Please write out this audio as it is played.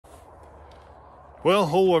Well,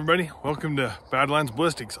 hello everybody. Welcome to Badlands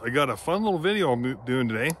Ballistics. I got a fun little video I'm doing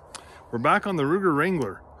today. We're back on the Ruger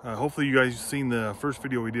Wrangler. Hopefully you guys have seen the first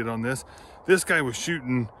video we did on this. This guy was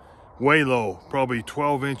shooting way low, probably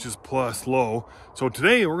 12 inches plus low. So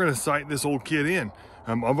today we're going to sight this old kid in.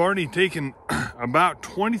 I've already taken about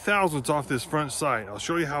 20 thousandths off this front sight. I'll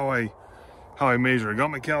show you how I measure. I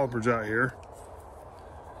got my calipers out here.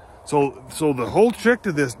 So the whole trick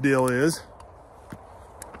to this deal is,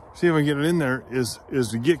 see if I can get it in there, is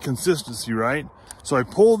to get consistency right. So I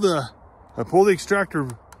pull the extractor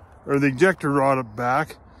or the ejector rod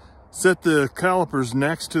back, set the calipers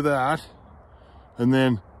next to that, and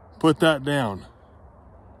then put that down. I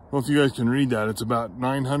don't know if you guys can read that. It's about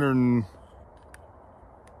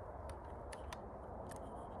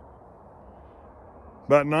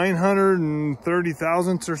 930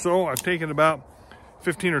 thousandths or so. I've taken about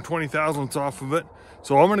 15 or 20 thousandths off of it.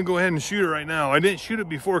 So I'm gonna go ahead and shoot it right now. I didn't shoot it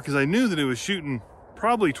before because I knew that it was shooting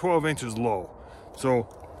probably 12 inches low. So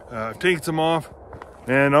I've taken some off,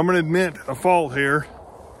 and I'm gonna admit a fault here.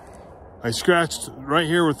 I scratched right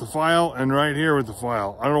here with the file and right here with the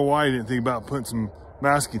file. I don't know why I didn't think about putting some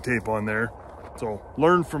masking tape on there. So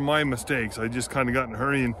learn from my mistakes. I just kind of got in a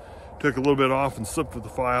hurry and took a little bit off and slipped with the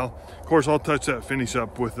file. Of course, I'll touch that finish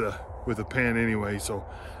up with a pen anyway, so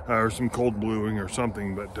or some cold bluing or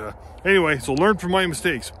something. But anyway, so learn from my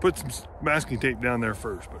mistakes. Put some masking tape down there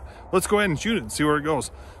first. But let's go ahead and shoot it and see where it goes.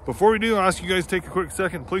 Before we do, I'll ask you guys to take a quick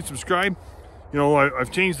second. Please subscribe. You know,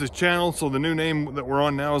 I've changed this channel, so the new name that we're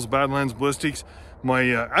on now is Badlands Ballistics.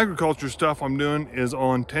 My agriculture stuff I'm doing is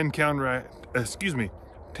on 10 Cal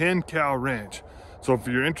Ranch. So if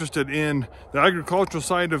you're interested in the agricultural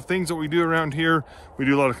side of things that we do around here, we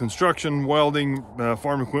do a lot of construction, welding,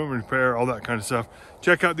 farm equipment repair, all that kind of stuff.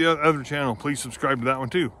 Check out the other channel. Please subscribe to that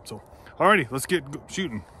one too. So, alrighty, let's get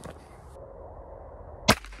shooting.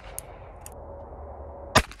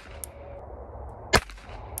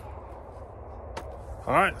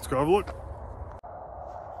 All right, let's go have a look.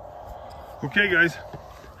 Okay guys,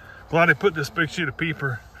 glad I put this big sheet of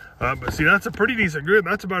peeper. But see, that's a pretty decent group.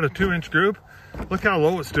 That's about a 2-inch group. Look how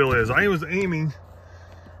low it still is. I was aiming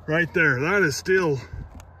right there. That is still,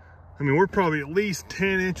 I mean, we're probably at least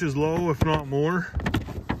 10 inches low, if not more.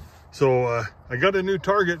 So I got a new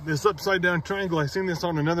target, this upside down triangle. I seen this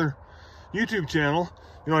on another YouTube channel.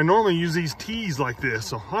 You know, I normally use these tees like this.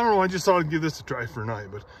 So I don't know, I just thought I'd give this a try for a night.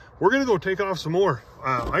 But we're gonna go take off some more.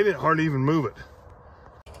 I didn't hardly even move it.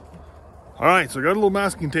 All right, so I got a little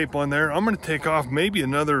masking tape on there. I'm gonna take off maybe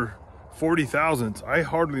another 40 thousandths. I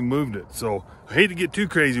hardly moved it, so I hate to get too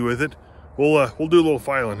crazy with it. We'll do a little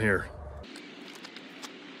filing here.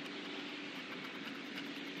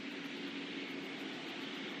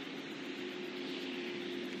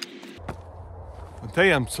 I'll tell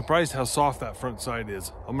you, I'm surprised how soft that front side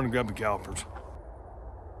is. I'm gonna grab the calipers.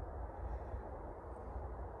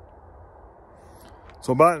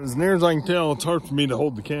 So about as near as I can tell, it's hard for me to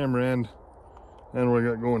hold the camera and what I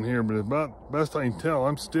got going here, but about best I can tell,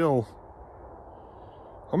 I'm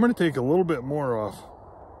gonna take a little bit more off.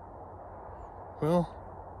 Well,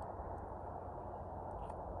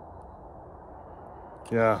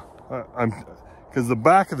 yeah, because the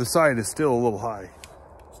back of the side is still a little high.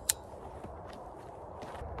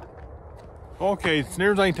 Okay, as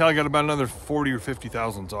near as I can tell, I got about another 40 or 50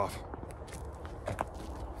 thousandths off.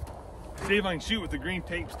 See if I can shoot with the green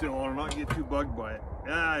tape still on and not get too bugged by it.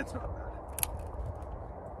 Ah, it's not bad.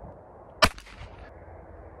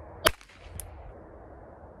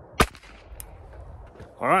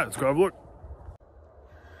 All right, let's go have a look.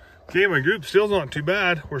 Okay, my group still's not too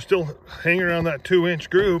bad. We're still hanging around that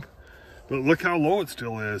 2-inch group, but look how low it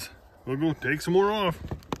still is. We'll go take some more off.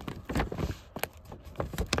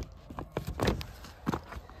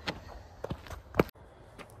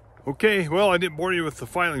 Okay, well, I didn't bore you with the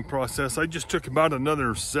filing process. I just took about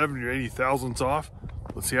another 70 or 80 thousandths off.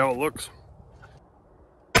 Let's see how it looks.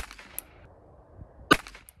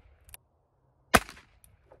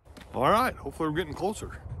 All right, hopefully we're getting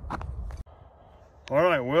closer. All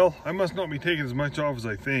right, well, I must not be taking as much off as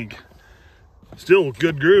I think. Still a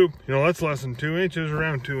good group. You know, that's less than 2 inches,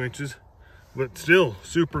 around 2 inches, but still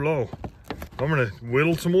super low. I'm gonna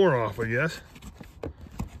whittle some more off, I guess.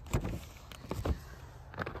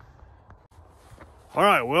 All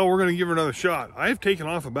right, well, we're gonna give it another shot. I have taken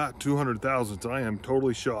off about 200 thousandths. I am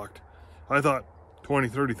totally shocked. I thought 20,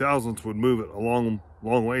 30 thousandths would move it a long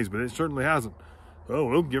ways, but it certainly hasn't. So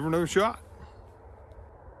we'll give her another shot.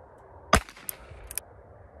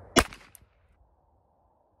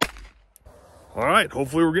 All right,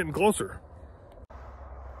 hopefully we're getting closer.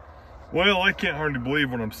 Well, I can't hardly believe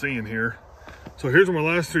what I'm seeing here. So here's my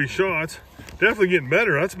last 3 shots. Definitely getting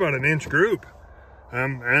better. That's about an inch group.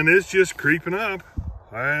 And it's just creeping up.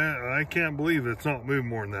 I can't believe it's not moving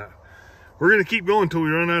more than that. We're gonna keep going until we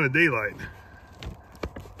run out of daylight.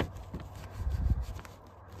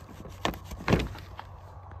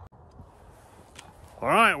 All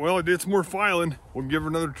right, well, I did some more filing. We'll give her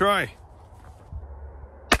another try.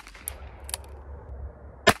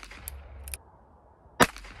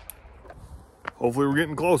 Hopefully we're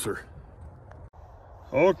getting closer.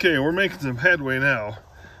 Okay, we're making some headway now.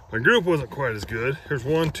 My group wasn't quite as good. Here's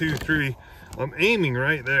 1, 2, 3. I'm aiming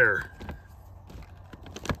right there.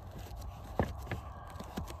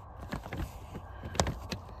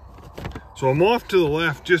 So I'm off to the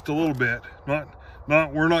left just a little bit. We're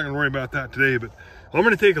not gonna worry about that today, but I'm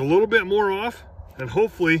gonna take a little bit more off, and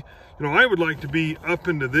hopefully, you know, I would like to be up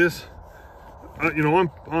into this. You know,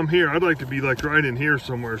 I'm here. I'd like to be like right in here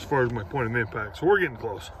somewhere as far as my point of impact. So we're getting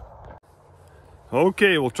close.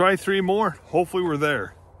 Okay, we'll try 3 more. Hopefully we're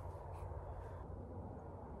there.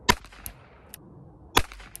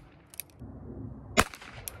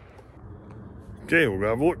 Okay, we'll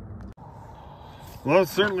have a look. Well,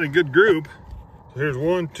 that's certainly a good group. So here's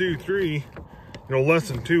 1, 2, 3, you know, less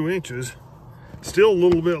than 2 inches. Still a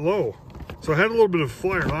little bit low. So I had a little bit of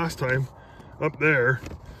flyer last time up there.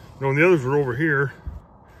 You know, and the others were over here.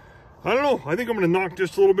 I don't know. I think I'm going to knock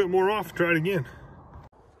just a little bit more off and try it again.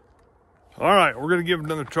 All right, we're going to give it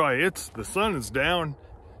another try. The sun is down.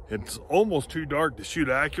 It's almost too dark to shoot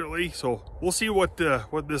accurately. So we'll see what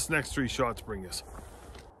this next 3 shots bring us.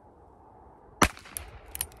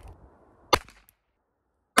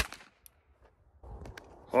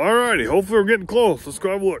 Alrighty, hopefully we're getting close. Let's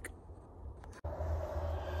go have a look.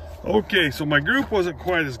 Okay, so my group wasn't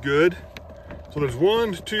quite as good. So there's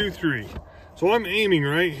 1, 2, 3. So I'm aiming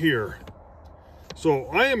right here. So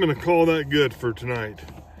I am gonna call that good for tonight.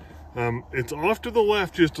 It's off to the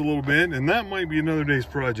left just a little bit, and that might be another day's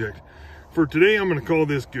project. For today, I'm gonna call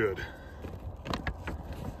this good.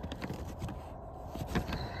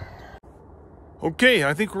 Okay,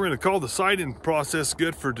 I think we're gonna call the sighting process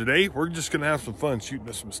good for today. We're just gonna have some fun shooting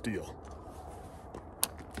at some steel.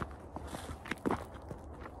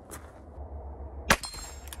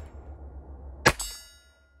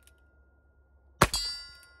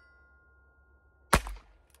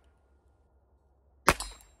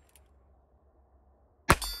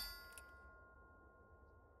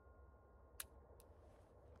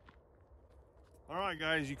 All right,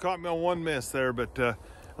 guys, you caught me on one miss there, but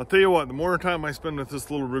I'll tell you what, the more time I spend with this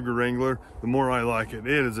little Ruger Wrangler, the more I like it.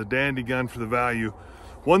 It is a dandy gun for the value.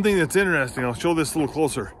 One thing that's interesting, I'll show this a little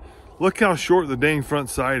closer. Look how short the dang front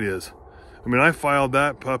sight is. I mean, I filed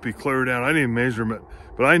that puppy clear down. I didn't even measure it,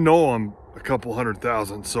 but I know I'm a couple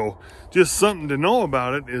 100,000. So just something to know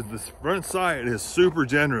about it is this front sight is super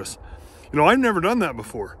generous. You know, I've never done that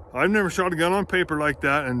before. I've never shot a gun on paper like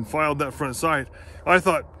that and filed that front sight. I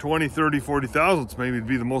thought 20, 30, 40 thousandths maybe would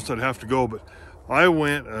be the most I'd have to go, but I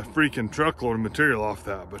went a freaking truckload of material off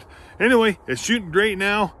that. But anyway, it's shooting great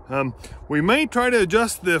now. We may try to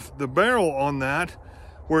adjust the barrel on that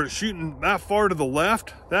where it's shooting that far to the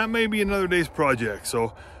left. That may be another day's project.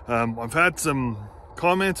 So I've had some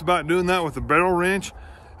comments about doing that with the barrel wrench.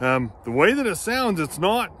 The way that it sounds, it's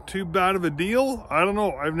not too bad of a deal. I don't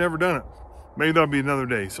know, I've never done it. Maybe that'll be another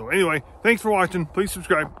day. So anyway, thanks for watching. Please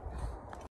subscribe.